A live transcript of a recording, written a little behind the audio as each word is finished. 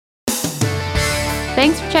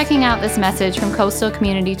Thanks for checking out this message from Coastal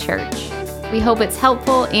Community Church. We hope it's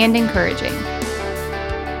helpful and encouraging.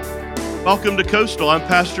 Welcome to Coastal. I'm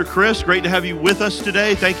Pastor Chris. Great to have you with us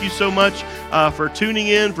today. Thank you so much for tuning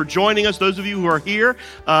in, for joining us. Those of you who are here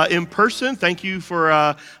in person, thank you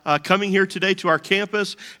for coming here today to our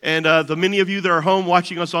campus. And the many of you that are home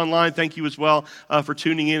watching us online, thank you as well for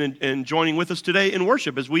tuning in and joining with us today in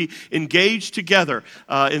worship as we engage together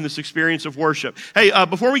in this experience of worship. Hey,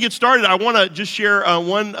 before we get started, I want to just share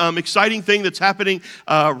one exciting thing that's happening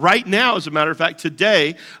right now. As a matter of fact,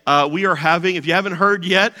 today we are having, if you haven't heard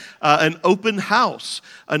yet, an open house,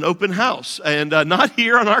 and not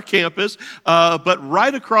here on our campus, but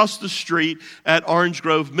right across the street at Orange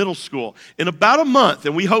Grove Middle School. In about a month,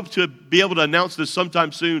 and we hope to be able to announce this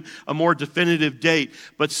sometime soon, a more definitive date,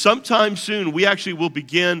 but sometime soon we actually will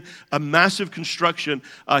begin a massive construction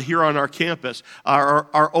here on our campus.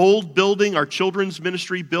 Our old building, our children's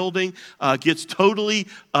ministry building, gets totally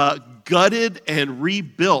gutted and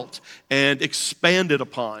rebuilt and expanded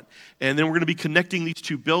upon. And then we're going to be connecting these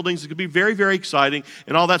two buildings. It's going to be very, very exciting.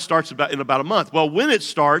 And all that starts in about a month. Well, when it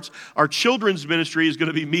starts, our children's ministry is going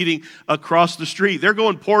to be meeting across the street. They're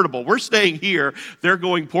going portable. We're staying here. They're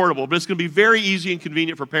going portable. But it's going to be very easy and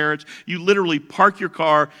convenient for parents. You literally park your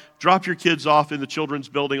car, drop your kids off in the children's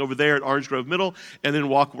building over there at Orange Grove Middle, and then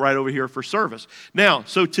walk right over here for service. Now,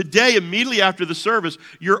 so today, immediately after the service,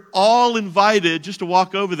 you're all invited just to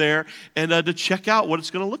walk over there and to check out what it's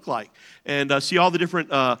going to look like. And see all the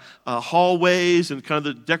different hallways and kind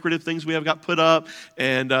of the decorative things we have got put up,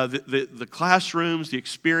 and the classrooms, the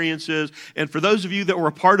experiences. And for those of you that were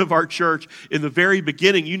a part of our church in the very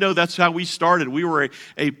beginning, you know that's how we started. We were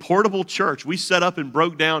a portable church. We set up and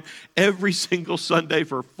broke down every single Sunday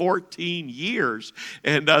for 14 years.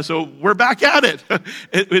 And so we're back at it.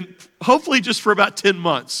 and hopefully just for about 10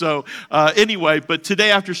 months. So anyway, but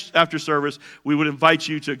today after service, we would invite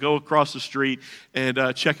you to go across the street and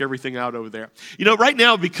check everything out over there. You know, right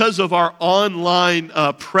now, because of our online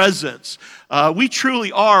presence, we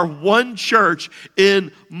truly are one church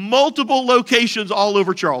in multiple locations all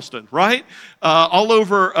over Charleston, right? All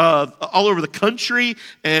over the country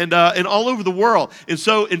and all over the world. And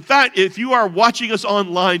so, in fact, if you are watching us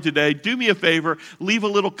online today, do me a favor, leave a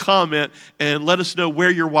little comment and let us know where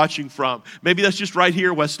you're watching from. Maybe that's just right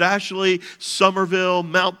here, West Ashley, Somerville,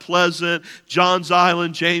 Mount Pleasant, Johns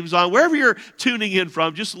Island, James Island, wherever you're tuning in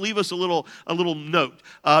from. Just leave us a little note.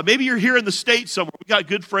 Maybe you're here in the States somewhere. We've got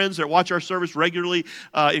good friends that watch our service regularly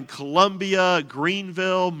in Columbia,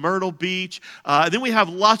 Greenville, Myrtle Beach. Then we have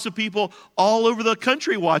lots of people all over the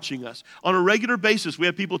country watching us on a regular basis. We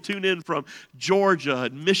have people tune in from Georgia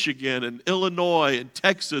and Michigan and Illinois and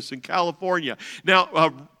Texas and California.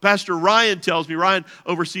 Now, Pastor Ryan tells me, Ryan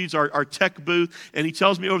oversees our tech booth, and he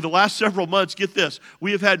tells me over the last several months, get this,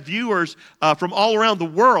 we have had viewers from all around the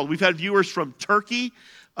world. We've had viewers from Turkey,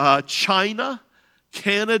 China,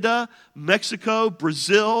 Canada, Mexico,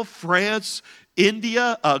 Brazil, France,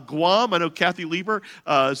 India, Guam. I know Kathy Lieber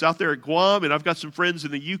is out there at Guam, and I've got some friends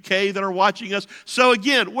in the UK that are watching us. So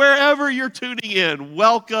again, wherever you're tuning in,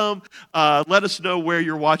 welcome. Let us know where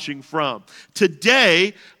you're watching from.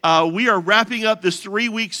 Today, we are wrapping up this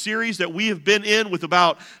 3-week series that we have been in with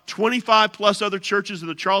about 25 plus other churches in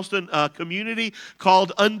the Charleston community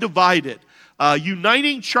called Undivided.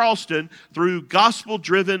 Uniting Charleston through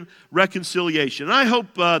gospel-driven reconciliation. And I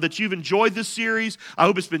hope that you've enjoyed this series. I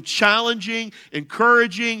hope it's been challenging,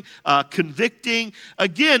 encouraging, convicting.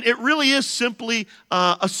 Again, it really is simply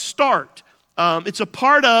a start. It's a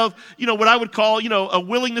part of, what I would call, a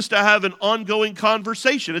willingness to have an ongoing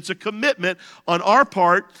conversation. It's a commitment on our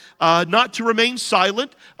part not to remain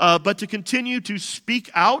silent, but to continue to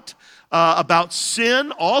speak out about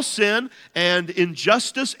sin, all sin, and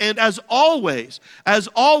injustice. And as always,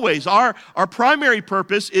 our primary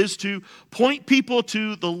purpose is to point people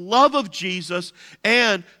to the love of Jesus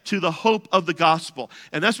and to the hope of the gospel.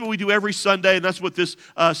 And that's what we do every Sunday, and that's what this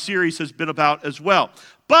series has been about as well.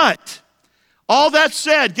 But all that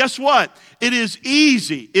said, guess what? It is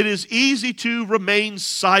easy to remain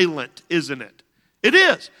silent, isn't it? It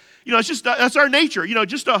is. It's just, that's our nature,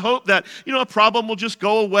 just to hope that, a problem will just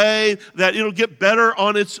go away, that it'll get better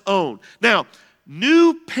on its own. Now,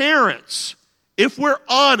 new parents, if we're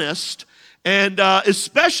honest, and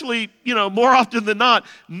especially, more often than not,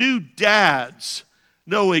 new dads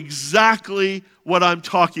know exactly what I'm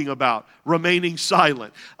talking about, remaining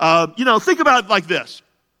silent. Think about it like this.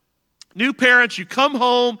 New parents, you come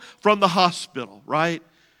home from the hospital, right?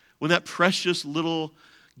 When that precious little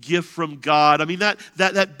gift from God,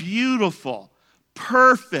 that beautiful,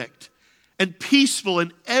 perfect, and peaceful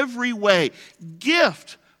in every way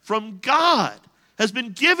gift from God has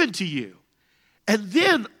been given to you. And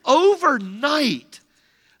then overnight,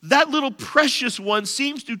 that little precious one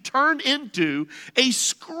seems to turn into a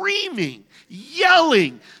screaming,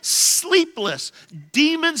 yelling, sleepless,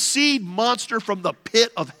 demon seed monster from the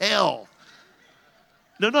pit of hell.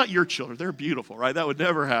 No, not your children. They're beautiful, right? That would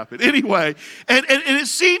never happen. Anyway, and it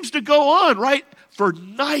seems to go on, right? For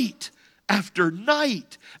night after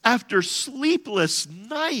sleepless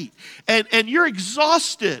night. And you're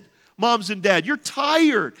exhausted, moms and dad. You're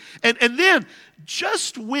tired. And then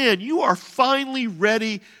just when you are finally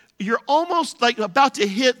ready, you're almost like about to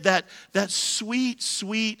hit that sweet,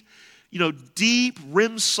 deep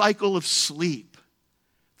REM cycle of sleep.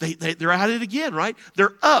 They're at it again, right?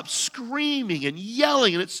 They're up screaming and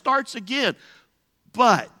yelling, and it starts again.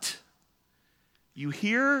 But you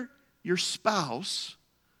hear your spouse,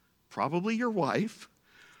 probably your wife,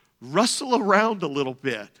 rustle around a little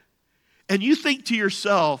bit. And you think to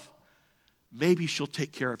yourself, maybe she'll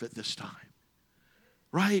take care of it this time.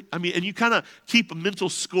 Right? I mean, and you kind of keep a mental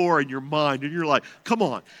score in your mind, and you're like, come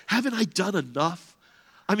on, haven't I done enough?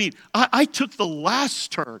 I mean, I took the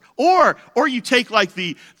last turn. Or you take like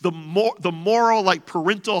the moral, like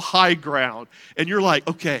parental high ground, and you're like,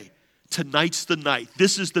 okay, tonight's the night.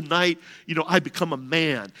 This is the night, I become a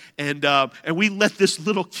man. And we let this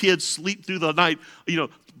little kid sleep through the night,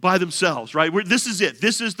 by themselves, right? This is it.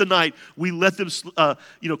 This is the night we let them,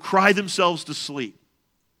 cry themselves to sleep.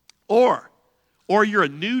 Or you're a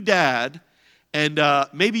new dad, and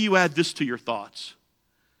maybe you add this to your thoughts.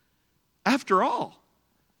 After all,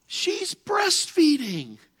 she's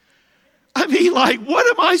breastfeeding. I mean, like, what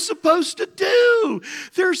am I supposed to do?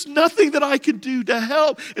 There's nothing that I can do to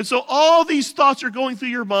help. And so all these thoughts are going through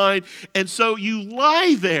your mind, and so you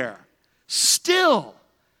lie there, still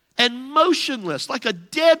and motionless, like a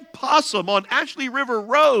dead possum on Ashley River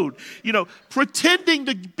Road, pretending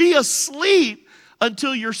to be asleep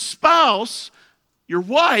until your spouse, your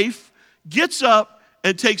wife, gets up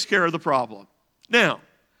and takes care of the problem. Now,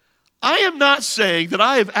 I am not saying that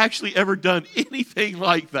I have actually ever done anything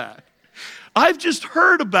like that. I've just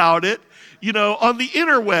heard about it, on the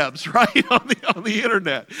interwebs, right? On the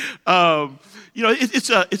internet.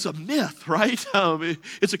 It's a myth, right?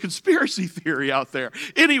 It's a conspiracy theory out there.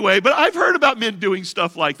 Anyway, but I've heard about men doing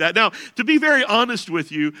stuff like that. Now, to be very honest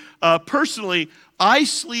with you, personally, I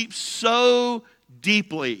sleep so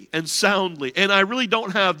deeply and soundly, and I really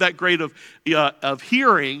don't have that great of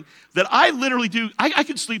hearing that I literally do. I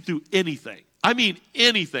can sleep through anything. I mean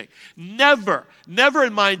anything. Never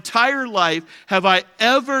in my entire life have I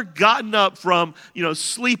ever gotten up from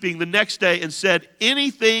sleeping the next day and said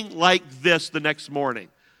anything like this the next morning.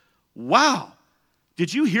 Wow.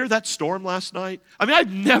 Did you hear that storm last night? I mean,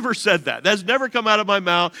 I've never said that. That's never come out of my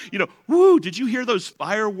mouth. Woo, did you hear those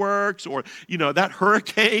fireworks or, that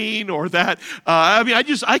hurricane or that?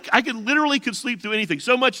 I could sleep through anything.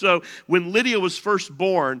 So much so, when Lydia was first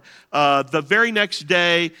born, the very next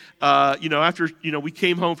day, after, we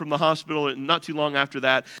came home from the hospital, and not too long after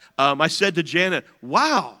that, I said to Janet,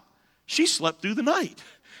 wow, she slept through the night.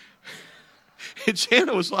 And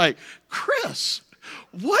Janet was like, Chris,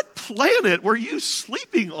 what planet were you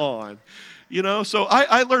sleeping on? So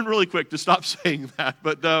I learned really quick to stop saying that.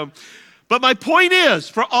 But my point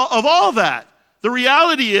is, of all that, the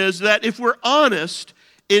reality is that if we're honest,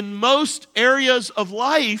 in most areas of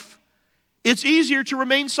life, it's easier to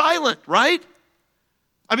remain silent, right?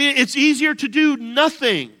 I mean, it's easier to do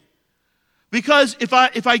nothing. Because if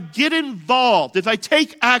I get involved, if I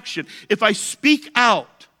take action, if I speak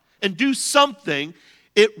out and do something,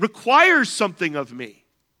 it requires something of me.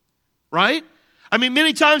 Right? I mean,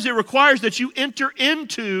 many times it requires that you enter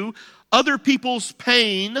into other people's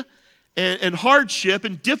pain and hardship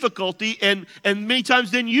and difficulty, and many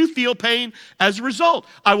times then you feel pain as a result.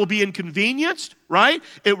 I will be inconvenienced, right?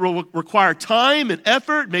 It will require time and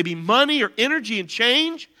effort, maybe money or energy and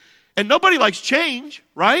change. And nobody likes change,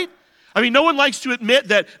 right? I mean, no one likes to admit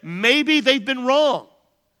that maybe they've been wrong.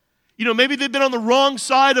 Maybe they've been on the wrong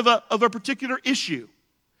side of a particular issue.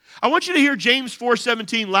 I want you to hear James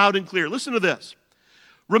 4:17 loud and clear. Listen to this.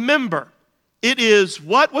 Remember, it is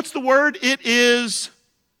what? What's the word? It is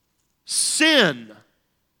sin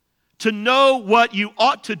to know what you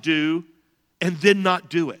ought to do and then not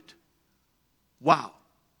do it. Wow.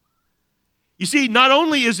 You see, not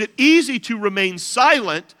only is it easy to remain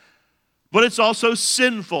silent, but it's also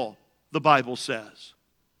sinful, the Bible says,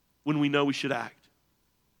 when we know we should act.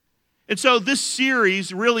 And so this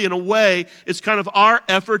series, really, in a way, is kind of our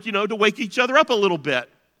effort, to wake each other up a little bit.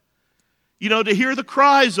 To hear the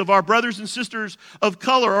cries of our brothers and sisters of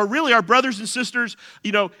color, or really our brothers and sisters,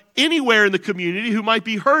 anywhere in the community who might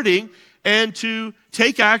be hurting, and to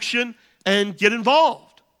take action and get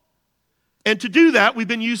involved. And to do that, we've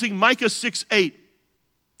been using Micah 6:8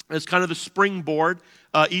 as kind of the springboard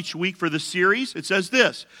each week for the series. It says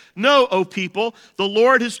this: "Know, O people, the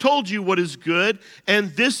Lord has told you what is good,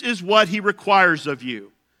 and this is what he requires of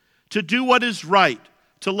you, to do what is right,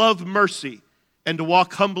 to love mercy, and to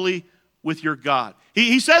walk humbly with your God."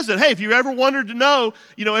 He says that, hey, if you ever wanted to know,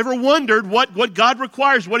 ever wondered what God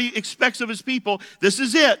requires, what he expects of his people, this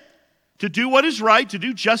is it. To do what is right, to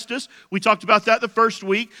do justice. We talked about that the first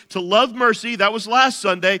week. To love mercy, that was last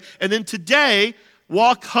Sunday. And then today,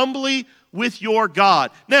 walk humbly with your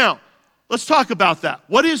God. Now, let's talk about that.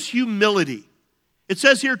 What is humility? It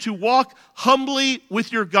says here to walk humbly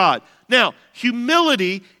with your God. Now,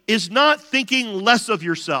 humility is not thinking less of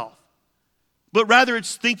yourself, but rather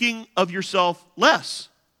it's thinking of yourself less.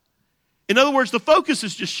 In other words, the focus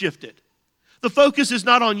is just shifted. The focus is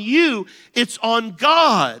not on you, it's on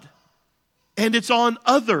God, and it's on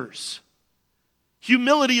others.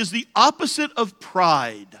 Humility is the opposite of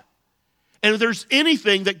pride. And if there's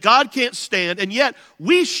anything that God can't stand, and yet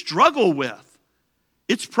we struggle with,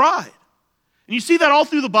 it's pride. And you see that all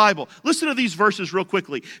through the Bible. Listen to these verses real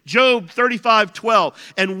quickly. Job 35:12.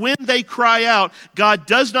 "And when they cry out, God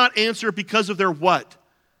does not answer because of their" what?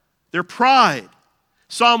 Their pride.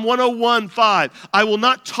 Psalm 101:5. "I will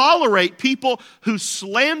not tolerate people who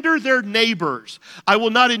slander their neighbors. I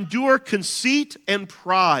will not endure conceit and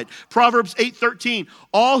pride." Proverbs 8:13.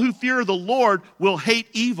 "All who fear the Lord will hate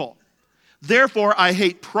evil. Therefore, I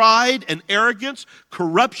hate pride and arrogance,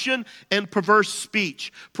 corruption, and perverse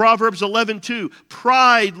speech." Proverbs 11:2.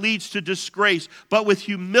 "Pride leads to disgrace, but with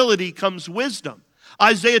humility comes wisdom."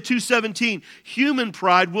 Isaiah 2:17. "Human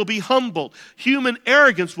pride will be humbled. Human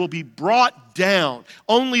arrogance will be brought down.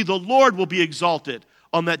 Only the Lord will be exalted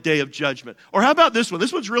on that day of judgment." Or how about this one?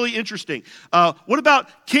 This one's really interesting. What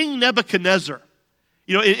about King Nebuchadnezzar?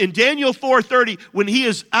 In Daniel 4:30, when he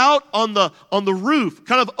is out on the roof,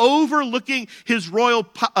 kind of overlooking his royal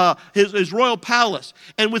palace,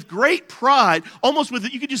 and with great pride, almost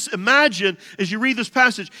you could just imagine as you read this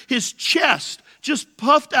passage, his chest just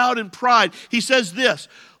puffed out in pride. He says this: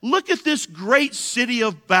 "Look at this great city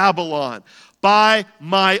of Babylon. By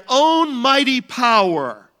my own mighty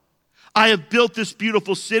power, I have built this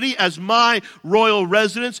beautiful city as my royal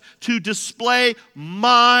residence to display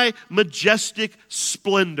my majestic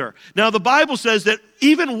splendor." Now, the Bible says that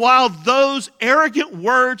even while those arrogant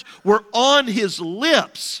words were on his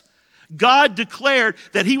lips, God declared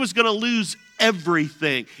that he was going to lose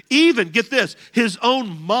everything, even, get this, his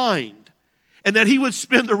own mind. And that he would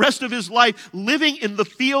spend the rest of his life living in the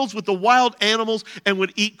fields with the wild animals and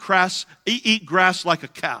would eat grass like a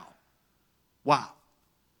cow. Wow.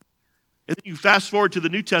 And then you fast forward to the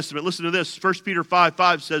New Testament. Listen to this. 1 Peter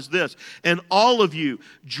 5:5 says this: "And all of you,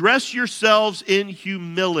 dress yourselves in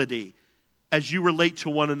humility as you relate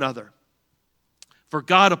to one another. For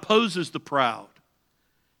God opposes the proud,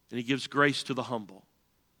 and he gives grace to the humble."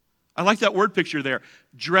 I like that word picture there.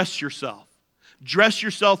 Dress yourself. Dress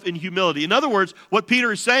yourself in humility. In other words, what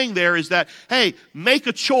Peter is saying there is that, hey, make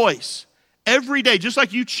a choice every day. Just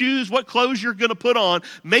like you choose what clothes you're going to put on,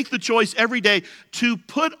 make the choice every day to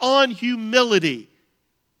put on humility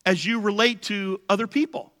as you relate to other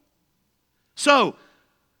people. So,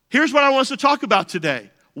 here's what I want us to talk about today.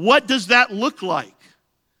 What does that look like?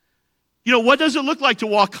 What does it look like to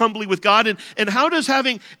walk humbly with God? And how does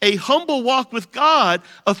having a humble walk with God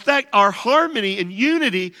affect our harmony and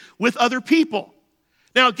unity with other people?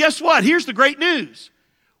 Now, guess what? Here's the great news.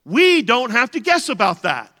 We don't have to guess about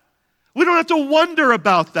that. We don't have to wonder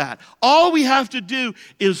about that. All we have to do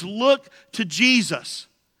is look to Jesus.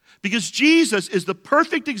 Because Jesus is the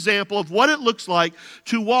perfect example of what it looks like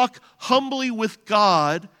to walk humbly with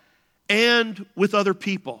God and with other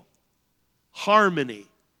people. Harmony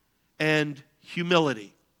and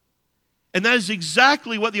humility. And that is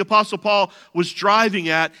exactly what the Apostle Paul was driving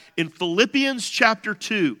at in Philippians chapter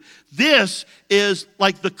 2. This is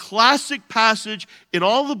like the classic passage in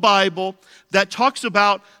all the Bible that talks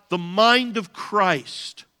about the mind of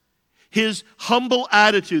Christ, his humble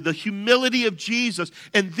attitude, the humility of Jesus,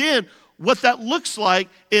 and then what that looks like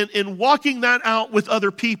in walking that out with other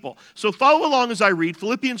people. So follow along as I read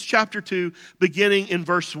Philippians chapter 2, beginning in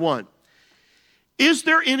verse 1. "Is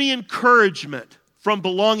there any encouragement from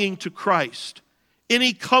belonging to Christ?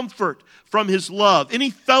 Any comfort from his love?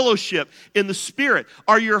 Any fellowship in the Spirit?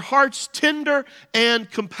 Are your hearts tender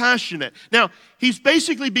and compassionate?" Now, he's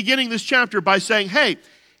basically beginning this chapter by saying, hey,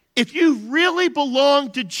 if you really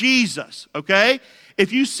belong to Jesus, okay?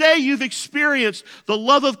 If you say you've experienced the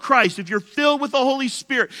love of Christ, if you're filled with the Holy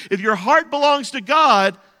Spirit, if your heart belongs to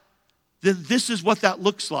God, then this is what that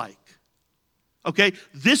looks like. Okay,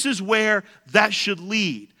 this is where that should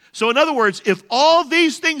lead. So in other words, if all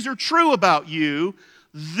these things are true about you,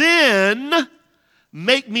 then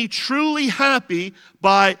make me truly happy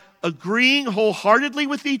by agreeing wholeheartedly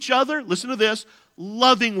with each other. Listen to this.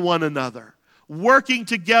 Loving one another. Working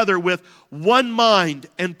together with one mind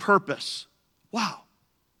and purpose. Wow.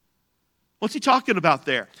 What's he talking about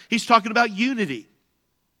there? He's talking about unity.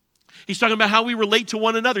 He's talking about how we relate to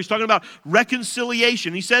one another. He's talking about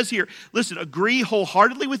reconciliation. He says here, listen, agree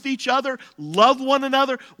wholeheartedly with each other, love one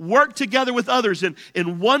another, work together with others in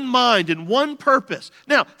one mind and one purpose.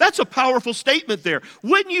 Now, that's a powerful statement there.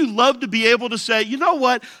 Wouldn't you love to be able to say, you know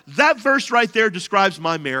what? That verse right there describes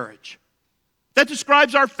my marriage. That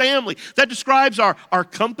describes our family. That describes our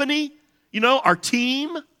company, our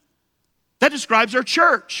team. That describes our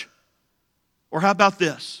church. Or how about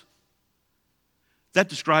this? That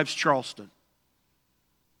describes Charleston.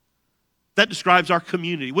 That describes our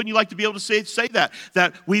community. Wouldn't you like to be able to say that?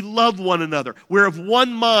 That we love one another. We're of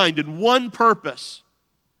one mind and one purpose.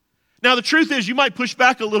 Now, the truth is, you might push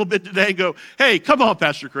back a little bit today and go, hey, come on,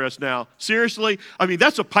 Pastor Chris, now. Seriously?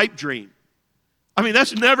 That's a pipe dream.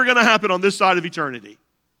 That's never going to happen on this side of eternity.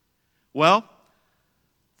 Well,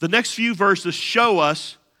 the next few verses show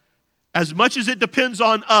us, as much as it depends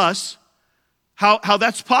on us, how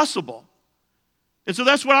that's possible. And so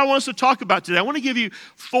that's what I want us to talk about today. I want to give you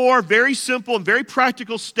 4 very simple and very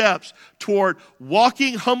practical steps toward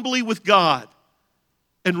walking humbly with God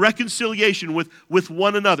and reconciliation with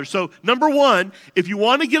one another. So number 1, if you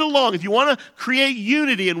want to get along, if you want to create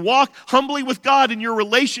unity and walk humbly with God in your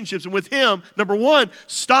relationships and with Him, number 1,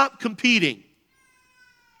 stop competing.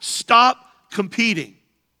 Stop competing.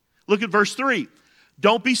 Look at verse 3.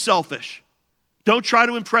 Don't be selfish. Don't try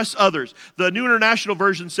to impress others. The New International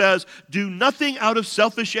Version says, do nothing out of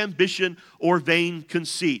selfish ambition or vain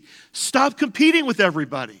conceit. Stop competing with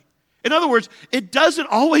everybody. In other words, it doesn't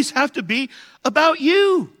always have to be about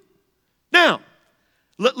you. Now,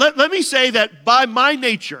 let me say that by my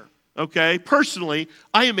nature, okay, personally,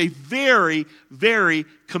 I am a very, very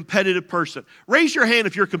competitive person. Raise your hand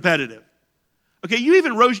if you're competitive. Okay, you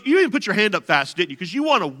even put your hand up fast, didn't you? Because you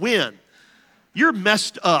want to win. You're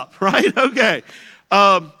messed up, right? Okay.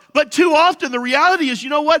 But too often the reality is, you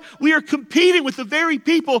know what? We are competing with the very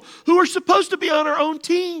people who are supposed to be on our own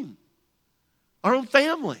team, our own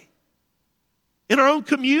family, in our own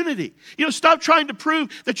community. Stop trying to prove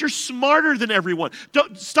that you're smarter than everyone.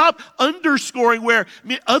 Don't stop underscoring where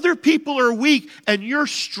other people are weak and you're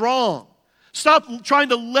strong. Stop trying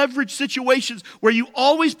to leverage situations where you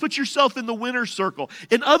always put yourself in the winner's circle.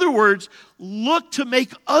 In other words, look to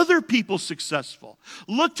make other people successful.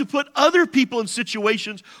 Look to put other people in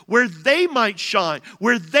situations where they might shine,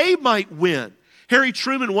 where they might win. Harry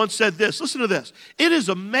Truman once said this. Listen to this. It is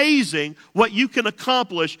amazing what you can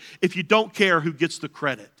accomplish if you don't care who gets the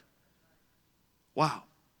credit. Wow.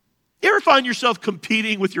 You ever find yourself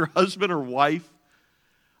competing with your husband or wife?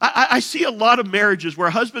 I see a lot of marriages where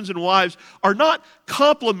husbands and wives are not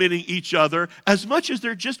complimenting each other as much as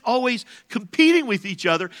they're just always competing with each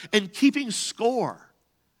other and keeping score.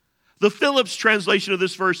 The Phillips translation of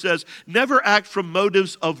this verse says, never act from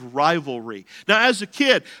motives of rivalry. Now, as a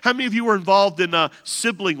kid, how many of you were involved in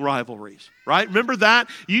sibling rivalries, right? Remember that?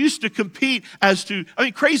 You used to compete as to,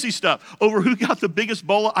 crazy stuff over who got the biggest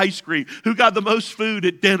bowl of ice cream, who got the most food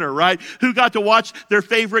at dinner, right? Who got to watch their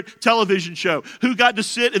favorite television show, who got to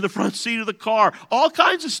sit in the front seat of the car, all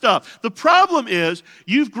kinds of stuff. The problem is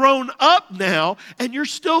you've grown up now and you're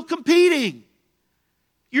still competing.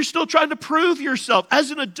 You're still trying to prove yourself as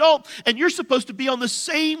an adult, and you're supposed to be on the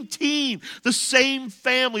same team, the same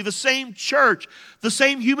family, the same church, the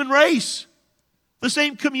same human race, the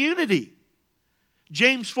same community.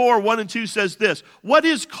 James 4, 1 and 2 says this, what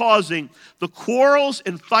is causing the quarrels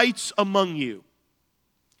and fights among you?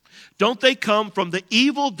 Don't they come from the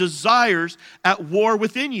evil desires at war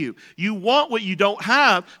within you? You want what you don't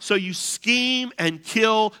have, so you scheme and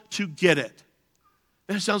kill to get it.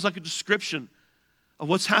 That sounds like a description of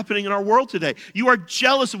what's happening in our world today. You are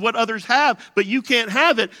jealous of what others have, but you can't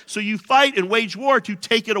have it, so you fight and wage war to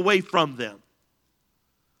take it away from them.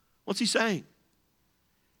 What's he saying?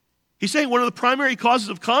 He's saying one of the primary causes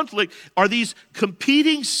of conflict are these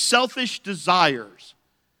competing selfish desires,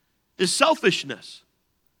 is selfishness.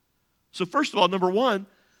 So first of all, number 1,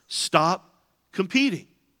 stop competing.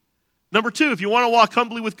 Number 2, if you want to walk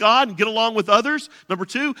humbly with God and get along with others, number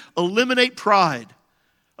 2, eliminate pride.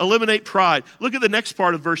 Eliminate pride. Look at the next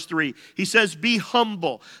part of verse 3. He says, be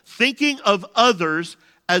humble, thinking of others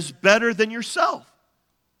as better than yourself.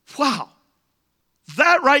 Wow.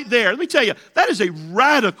 That right there, let me tell you, that is a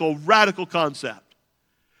radical, radical concept.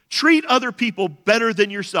 Treat other people better than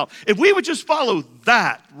yourself. If we would just follow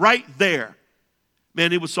that right there,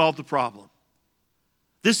 man, it would solve the problem.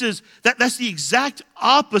 That's the exact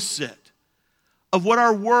opposite of what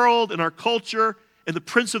our world and our culture and the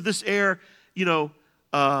prince of this air,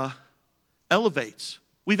 elevates.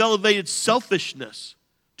 We've elevated selfishness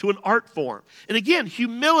to an art form. And again,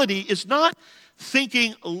 humility is not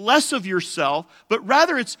thinking less of yourself, but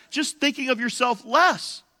rather it's just thinking of yourself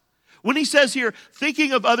less. When he says here,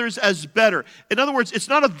 thinking of others as better, in other words, it's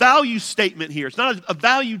not a value statement here. It's not a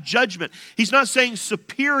value judgment. He's not saying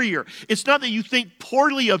superior. It's not that you think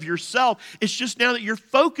poorly of yourself. It's just now that your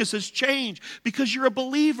focus has changed because you're a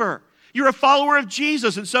believer. You're a follower of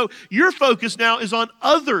Jesus. And so your focus now is on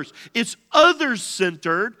others. It's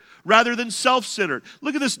others-centered rather than self-centered.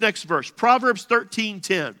 Look at this next verse, Proverbs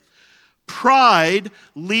 13:10. Pride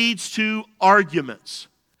leads to arguments.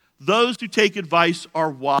 Those who take advice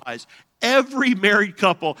are wise. Every married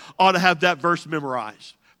couple ought to have that verse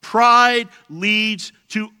memorized. Pride leads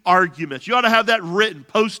to arguments. You ought to have that written,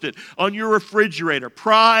 posted on your refrigerator.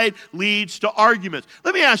 Pride leads to arguments.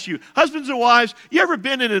 Let me ask you, husbands and wives, you ever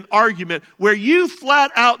been in an argument where you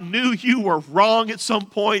flat out knew you were wrong at some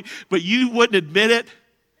point, but you wouldn't admit it?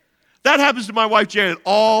 That happens to my wife, Janet,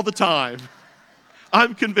 all the time.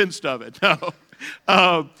 I'm convinced of it.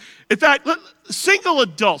 No. In fact, single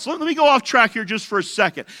adults, let me go off track here just for a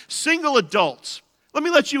second. Single adults, let me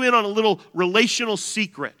let you in on a little relational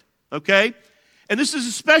secret, okay? And this is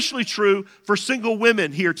especially true for single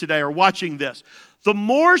women here today or watching this. The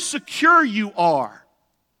more secure you are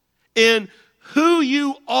in who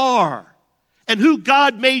you are and who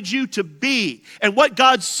God made you to be and what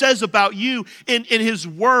God says about you in His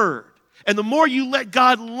Word, and the more you let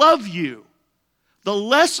God love you, the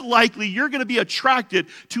less likely you're going to be attracted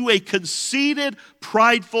to a conceited,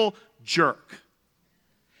 prideful jerk.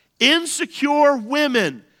 Insecure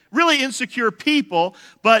women, really insecure people,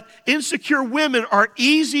 but insecure women are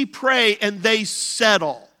easy prey and they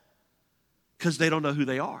settle because they don't know who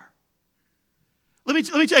they are. Let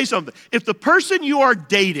me tell you something. If the person you are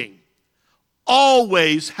dating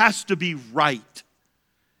always has to be right,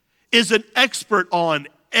 is an expert on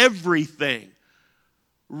everything,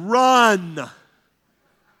 run.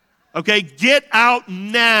 Okay, get out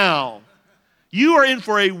now. You are in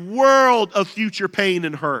for a world of future pain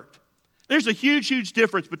and hurt. There's a huge, huge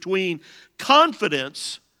difference between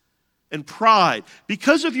confidence and pride.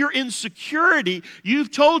 Because of your insecurity,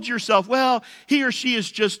 you've told yourself, well, he or she is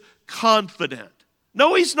just confident.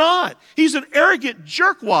 No, he's not. He's an arrogant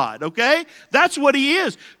jerkwad, okay? That's what he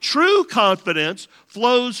is. True confidence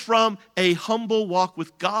flows from a humble walk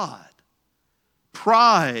with God.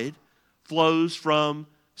 Pride flows from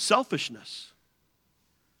selfishness.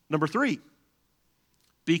 Number 3,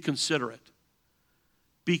 be considerate.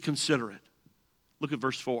 Be considerate. Look at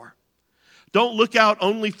verse 4. Don't look out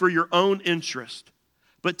only for your own interest,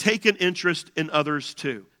 but take an interest in others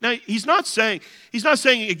too. Now, he's not saying,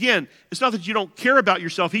 again, it's not that you don't care about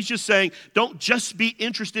yourself. He's just saying, don't just be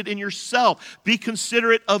interested in yourself. Be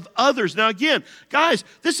considerate of others. Now, again, guys,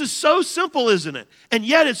 this is so simple, isn't it? And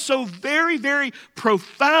yet it's so very, very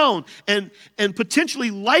profound and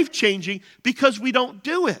potentially life-changing because we don't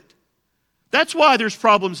do it. That's why there's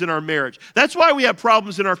problems in our marriage. That's why we have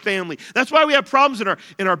problems in our family. That's why we have problems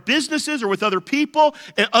in our businesses or with other people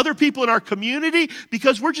and other people in our community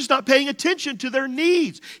because we're just not paying attention to their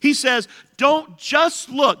needs. He says, don't just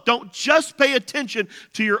look, don't just pay attention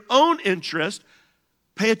to your own interest,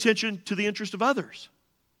 pay attention to the interest of others.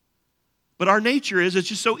 But our nature is, it's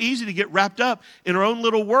just so easy to get wrapped up in our own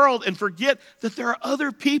little world and forget that there are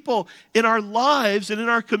other people in our lives and in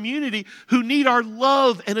our community who need our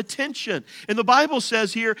love and attention. And the Bible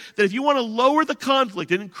says here that if you want to lower the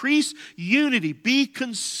conflict and increase unity, be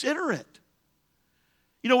considerate.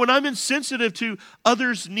 You know, when I'm insensitive to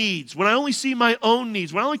others' needs, when I only see my own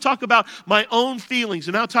needs, when I only talk about my own feelings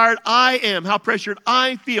and how tired I am, how pressured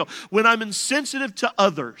I feel, when I'm insensitive to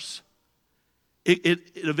others, it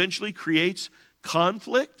eventually creates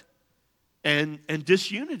conflict and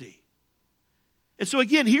disunity. And so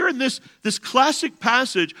again, here in this classic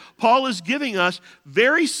passage, Paul is giving us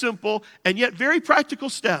very simple and yet very practical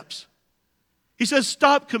steps. He says,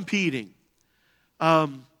 stop competing.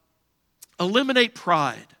 Eliminate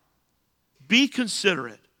pride. Be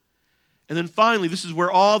considerate. And then finally, this is where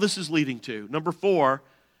all this is leading to. Number 4,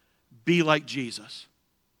 be like Jesus.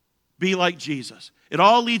 Be like Jesus. It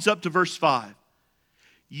all leads up to verse 5.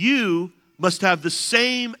 You must have the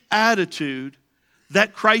same attitude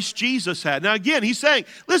that Christ Jesus had. Now again, he's saying,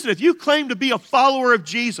 listen, if you claim to be a follower of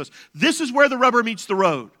Jesus, this is where the rubber meets the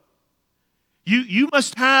road. You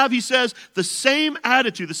must have, he says, the same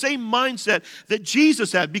attitude, the same mindset that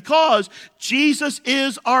Jesus had, because Jesus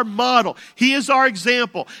is our model. He is our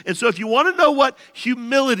example. And so if you want to know what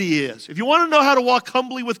humility is, if you want to know how to walk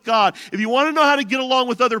humbly with God, if you want to know how to get along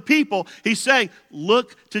with other people, he's saying,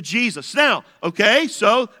 look to Jesus. Now, okay,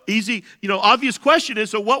 so easy, obvious question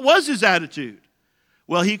is, so what was his attitude?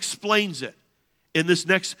 Well, he explains it in this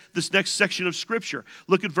next section of Scripture.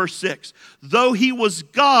 Look at verse 6. Though he was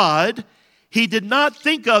God, he did not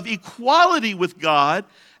think of equality with God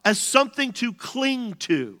as something to cling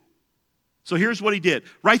to. So here's what he did.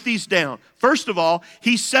 Write these down. First of all,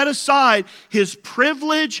 he set aside his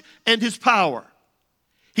privilege and his power.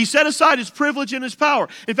 He set aside his privilege and his power.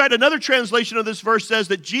 In fact, another translation of this verse says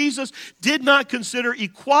that Jesus did not consider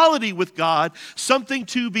equality with God something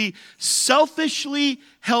to be selfishly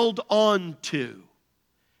held on to.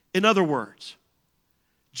 In other words,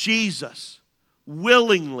 Jesus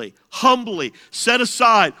willingly, humbly set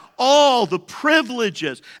aside all the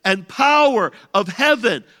privileges and power of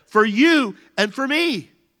heaven for you and for me.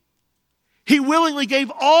 He willingly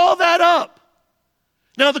gave all that up.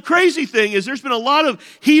 Now, the crazy thing is there's been a lot of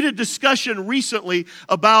heated discussion recently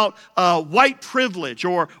about white privilege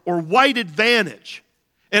or white advantage.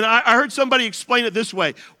 And I heard somebody explain it this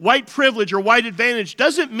way. White privilege or white advantage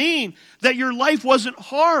doesn't mean that your life wasn't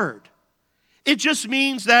hard. It just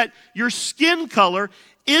means that your skin color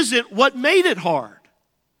isn't what made it hard.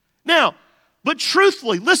 Now, but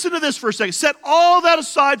truthfully, listen to this for a second. Set all that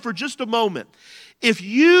aside for just a moment. If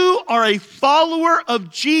you are a follower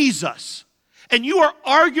of Jesus and you are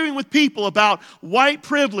arguing with people about white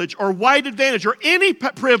privilege or white advantage or any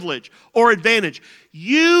privilege or advantage,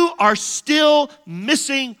 you are still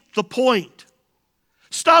missing the point.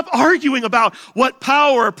 Stop arguing about what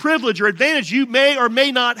power or privilege or advantage you may or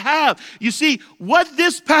may not have. You see, what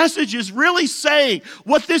this passage is really saying,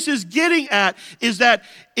 what this is getting at, is that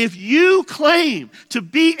if you claim to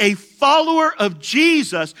be a follower of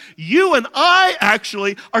Jesus, you and I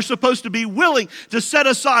actually are supposed to be willing to set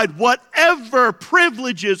aside whatever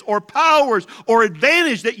privileges or powers or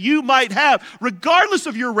advantage that you might have, regardless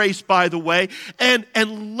of your race, by the way, and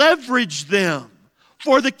leverage them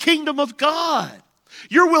for the kingdom of God.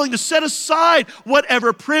 You're willing to set aside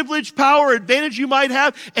whatever privilege, power, advantage you might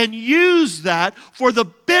have and use that for the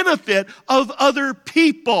benefit of other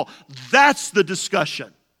people. That's the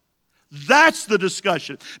discussion. That's the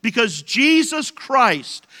discussion. Because Jesus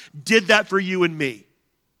Christ did that for you and me.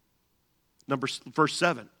 Verse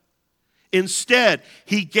 7. Instead,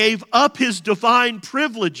 he gave up his divine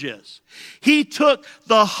privileges. He took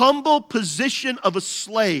the humble position of a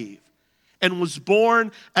slave and was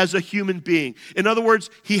born as a human being. In other words,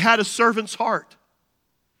 he had a servant's heart.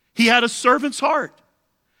 He had a servant's heart.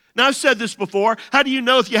 Now, I've said this before. How do you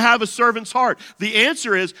know if you have a servant's heart? The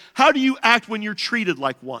answer is, how do you act when you're treated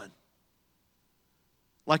like one?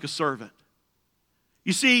 Like a servant.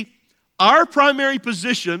 You see, our primary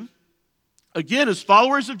position, again, as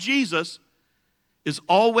followers of Jesus, is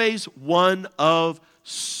always one of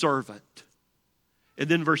servant. And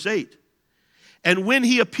then verse 8. And when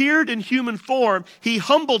he appeared in human form, he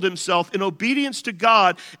humbled himself in obedience to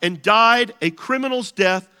God and died a criminal's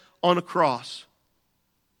death on a cross.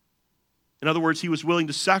 In other words, he was willing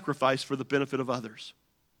to sacrifice for the benefit of others.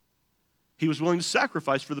 He was willing to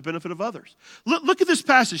sacrifice for the benefit of others. Look at this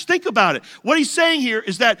passage. Think about it. What he's saying here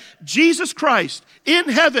is that Jesus Christ in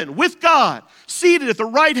heaven with God, seated at the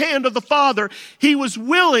right hand of the Father, he was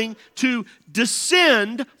willing to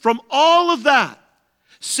descend from all of that.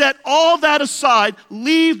 Set all that aside,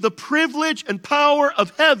 leave the privilege and power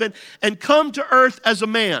of heaven, and come to earth as a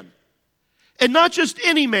man. And not just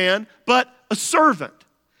any man, but a servant.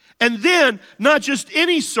 And then, not just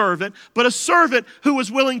any servant, but a servant who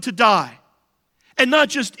was willing to die. And not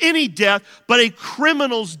just any death, but a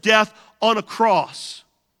criminal's death on a cross.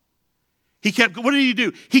 What did he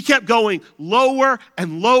do? He kept going lower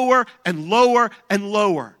and lower and lower and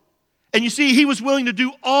lower. And you see, he was willing to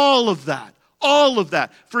do all of that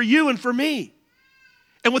for you and for me.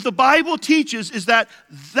 And what the Bible teaches is that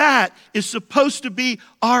is supposed to be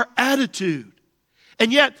our attitude.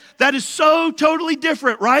 And yet, that is so totally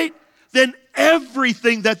different, right, than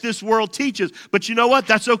everything that this world teaches. But you know what?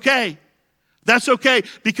 That's okay. That's okay,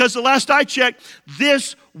 because the last I checked,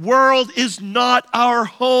 this world is not our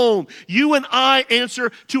home. You and I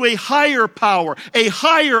answer to a higher power, a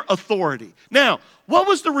higher authority. Now, what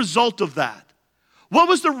was the result of that? What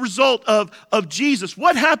was the result of Jesus?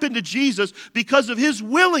 What happened to Jesus because of his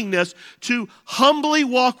willingness to humbly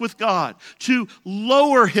walk with God, to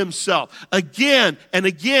lower himself again and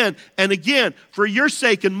again and again for your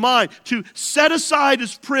sake and mine, to set aside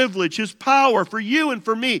his privilege, his power for you and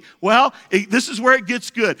for me? Well, this is where it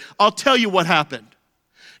gets good. I'll tell you what happened.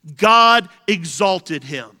 God exalted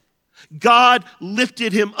him. God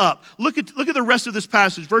lifted him up. Look at the rest of this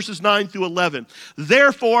passage, verses 9 through 11.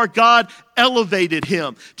 Therefore, God elevated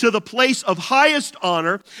him to the place of highest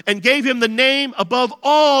honor and gave him the name above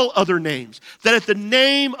all other names, that at the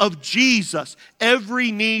name of Jesus,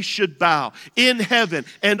 every knee should bow in heaven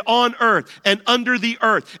and on earth and under the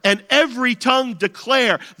earth, and every tongue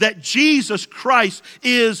declare that Jesus Christ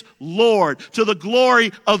is Lord, to the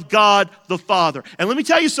glory of God the Father. And let me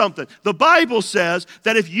tell you something. The Bible says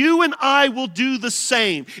that if you and I will do the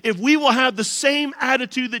same, if we will have the same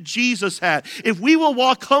attitude that Jesus had, if we will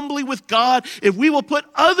walk humbly with God, if we will put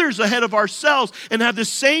others ahead of ourselves and have the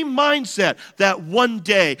same mindset, that one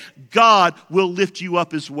day God will lift you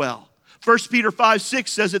up as well. 1 Peter 5:6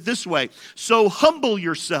 says it this way: so humble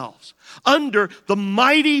yourselves under the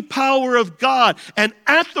mighty power of God, and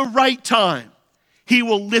at the right time, he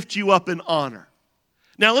will lift you up in honor.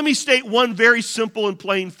 Now, let me state one very simple and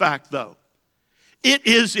plain fact, though. It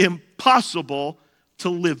is impossible to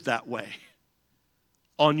live that way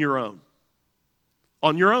on your own.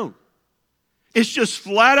 On your own. It's just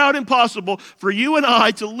flat out impossible for you and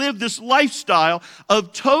I to live this lifestyle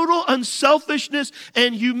of total unselfishness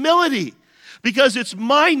and humility, because it's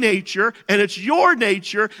my nature and it's your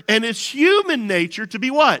nature and it's human nature to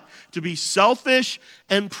be what? To be selfish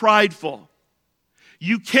and prideful.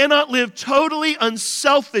 You cannot live totally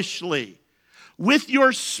unselfishly with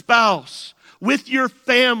your spouse, with your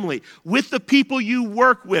family, with the people you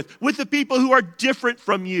work with the people who are different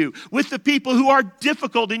from you, with the people who are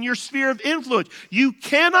difficult in your sphere of influence. You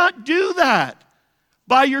cannot do that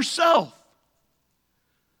by yourself.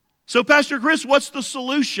 So, Pastor Chris, what's the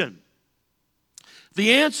solution?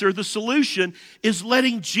 The answer, the solution, is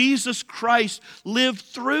letting Jesus Christ live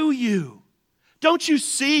through you. Don't you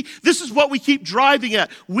see? This is what we keep driving at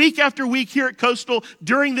week after week here at Coastal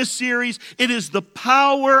during this series. It is the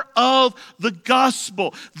power of the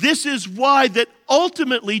gospel. This is why that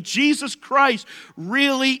ultimately Jesus Christ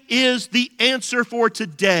really is the answer for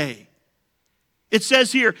today. It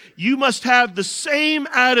says here, you must have the same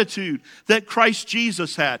attitude that Christ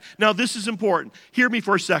Jesus had. Now, this is important. Hear me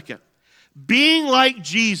for a second. Being like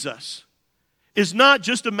Jesus is not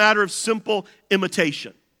just a matter of simple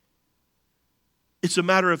imitation. It's a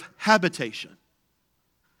matter of habitation.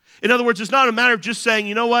 In other words, it's not a matter of just saying,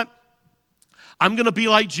 you know what? I'm going to be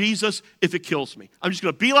like Jesus if it kills me. I'm just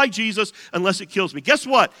going to be like Jesus unless it kills me. Guess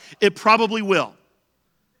what? It probably will.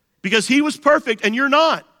 Because he was perfect and you're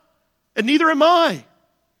not. And neither am I.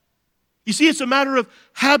 You see, it's a matter of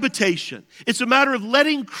habitation. It's a matter of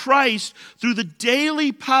letting Christ, through the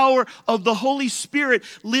daily power of the Holy Spirit,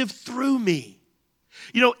 live through me.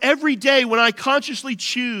 You know, every day when I consciously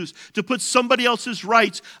choose to put somebody else's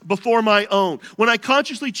rights before my own, when I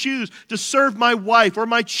consciously choose to serve my wife or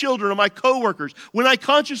my children or my coworkers, when I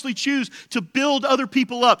consciously choose to build other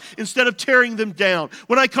people up instead of tearing them down,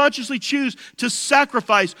 when I consciously choose to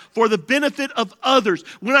sacrifice for the benefit of others,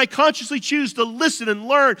 when I consciously choose to listen and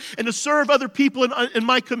learn and to serve other people in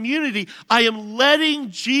my community, I am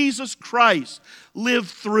letting Jesus Christ live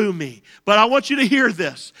through me. But I want you to hear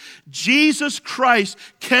this. Jesus Christ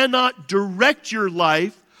cannot direct your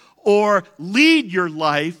life or lead your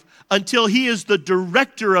life until he is the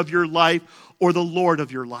director of your life or the Lord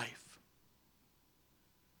of your life.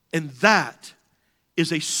 And that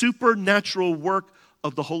is a supernatural work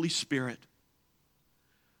of the Holy Spirit.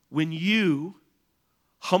 When you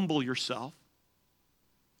humble yourself,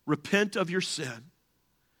 repent of your sin,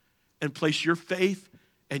 and place your faith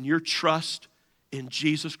and your trust in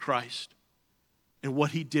Jesus Christ and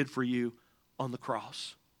what he did for you on the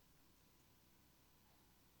cross.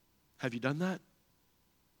 Have you done that?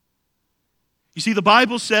 You see, the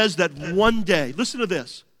Bible says that one day, listen to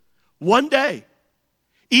this, one day,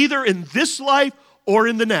 either in this life or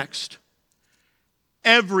in the next,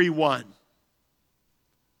 everyone,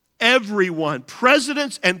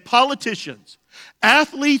 presidents and politicians,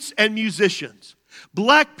 athletes and musicians,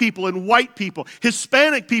 Black people and white people,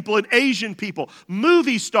 Hispanic people and Asian people,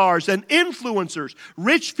 movie stars and influencers,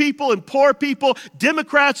 rich people and poor people,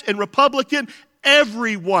 Democrats and Republicans,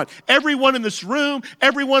 everyone in this room,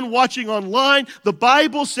 everyone watching online, the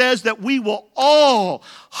Bible says that we will all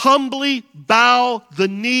humbly bow the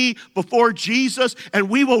knee before Jesus, and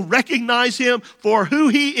we will recognize him for who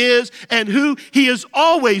he is and who he has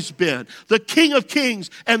always been, the King of Kings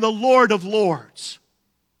and the Lord of Lords.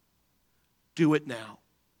 do it now.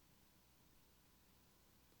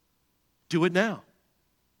 Do it now.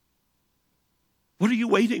 What are you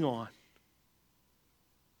waiting on?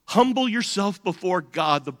 Humble yourself before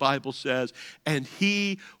God, the Bible says, and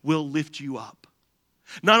He will lift you up.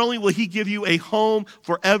 Not only will He give you a home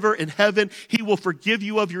forever in heaven, He will forgive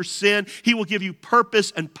you of your sin. He will give you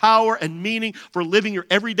purpose and power and meaning for living your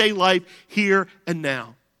everyday life here and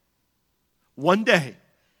now. One day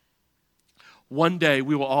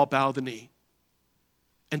we will all bow the knee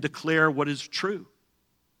and declare what is true.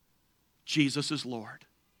 Jesus is Lord.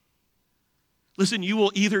 Listen, you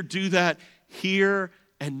will either do that here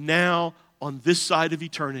and now on this side of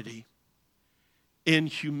eternity in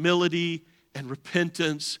humility and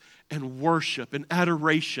repentance and worship and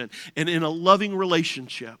adoration and in a loving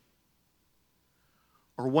relationship.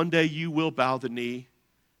 Or one day you will bow the knee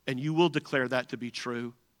and you will declare that to be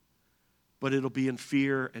true, but it'll be in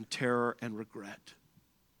fear and terror and regret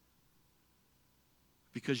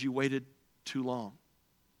because you waited too long.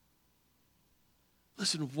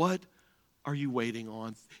 Listen, what are you waiting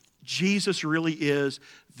on? Jesus really is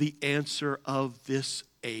the answer of this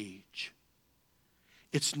age.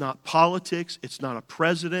 It's not politics. It's not a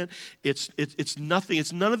president. It's nothing.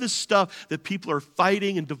 It's none of this stuff that people are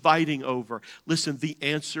fighting and dividing over. Listen, the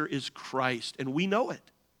answer is Christ, and we know it.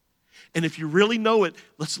 And if you really know it,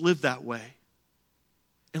 let's live that way.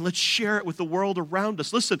 And let's share it with the world around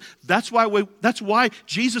us. Listen, that's why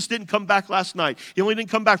Jesus didn't come back last night. He only didn't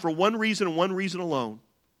come back for one reason and one reason alone.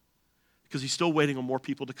 Because He's still waiting on more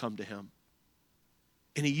people to come to Him.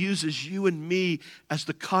 And He uses you and me as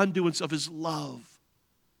the conduits of His love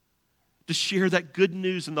to share that good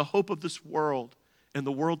news and the hope of this world and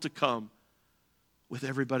the world to come with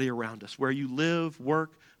everybody around us, where you live,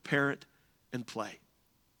 work, parent, and play.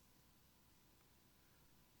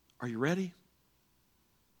 Are you ready?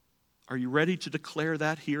 Are you ready to declare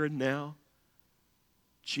that here and now?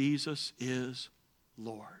 Jesus is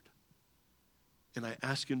Lord. And I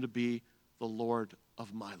ask Him to be the Lord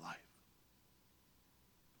of my life.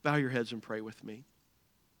 Bow your heads and pray with me.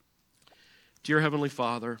 Dear Heavenly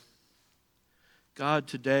Father, God,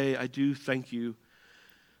 today I do thank You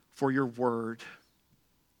for Your word.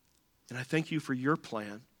 And I thank You for Your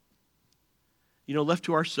plan. You know, left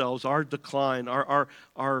to ourselves, our decline, our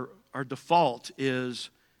default is,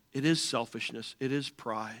 it is selfishness, it is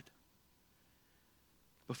pride.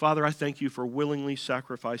 But Father, I thank You for willingly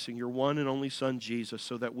sacrificing Your one and only Son, Jesus,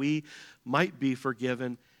 so that we might be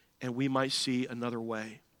forgiven and we might see another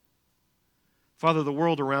way. Father, the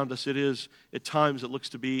world around us, at times it looks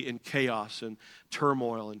to be in chaos and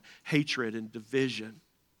turmoil and hatred and division.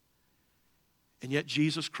 And yet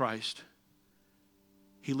Jesus Christ,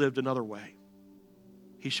 He lived another way.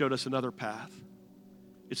 He showed us another path.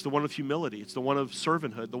 It's the one of humility. It's the one of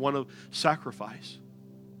servanthood, the one of sacrifice.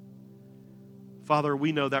 Father,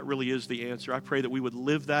 we know that really is the answer. I pray that we would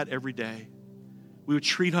live that every day. We would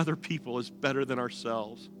treat other people as better than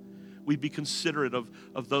ourselves. We'd be considerate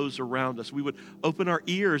of those around us. We would open our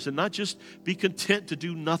ears and not just be content to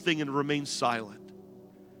do nothing and remain silent,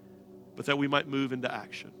 but that we might move into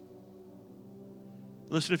action.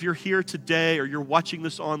 Listen, if you're here today or you're watching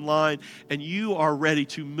this online and you are ready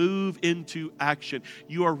to move into action,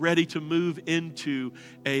 you are ready to move into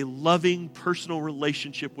a loving personal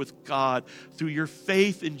relationship with God through your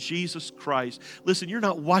faith in Jesus Christ. Listen, you're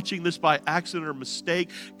not watching this by accident or mistake.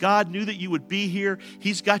 God knew that you would be here.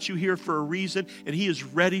 He's got you here for a reason, and He is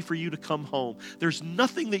ready for you to come home. There's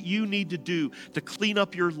nothing that you need to do to clean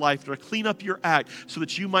up your life, to clean up your act so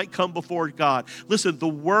that you might come before God. Listen, the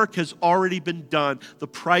work has already been done. The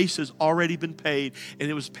price has already been paid, and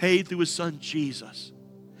it was paid through His Son, Jesus.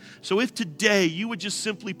 So if today you would just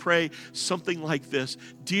simply pray something like this: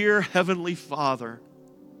 Dear Heavenly Father,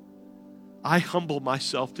 I humble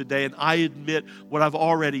myself today, and I admit what I've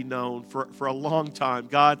already known for a long time.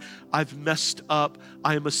 God, I've messed up.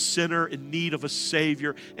 I am a sinner in need of a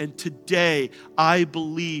Savior, and today I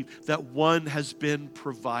believe that one has been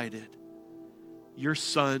provided: Your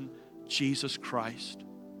Son, Jesus Christ.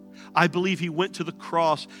 I believe He went to the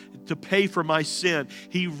cross to pay for my sin.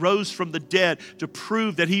 He rose from the dead to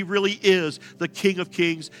prove that He really is the King of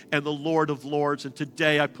Kings and the Lord of Lords. And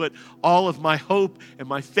today I put all of my hope and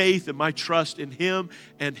my faith and my trust in Him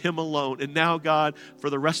and Him alone. And now, God, for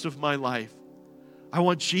the rest of my life, I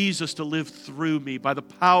want Jesus to live through me by the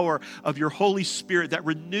power of Your Holy Spirit that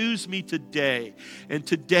renews me today. And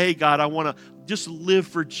today, God, I want to just live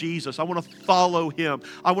for Jesus. I want to follow Him.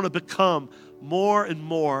 I want to become more and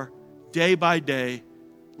more, day by day,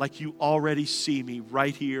 like You already see me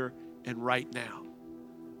right here and right now.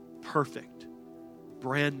 Perfect,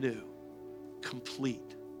 brand new,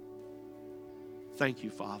 complete. Thank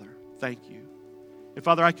You, Father. Thank you. And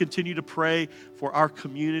Father, I continue to pray for our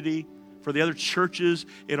community, for the other churches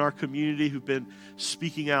in our community who've been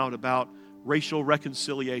speaking out about racial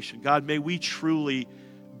reconciliation. God, may we truly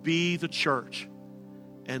be the church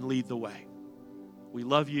and lead the way. We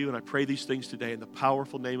love you, and I pray these things today in the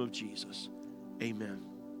powerful name of Jesus. Amen.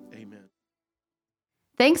 Amen.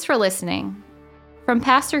 Thanks for listening. From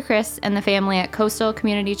Pastor Chris and the family at Coastal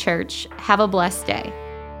Community Church, have a blessed day.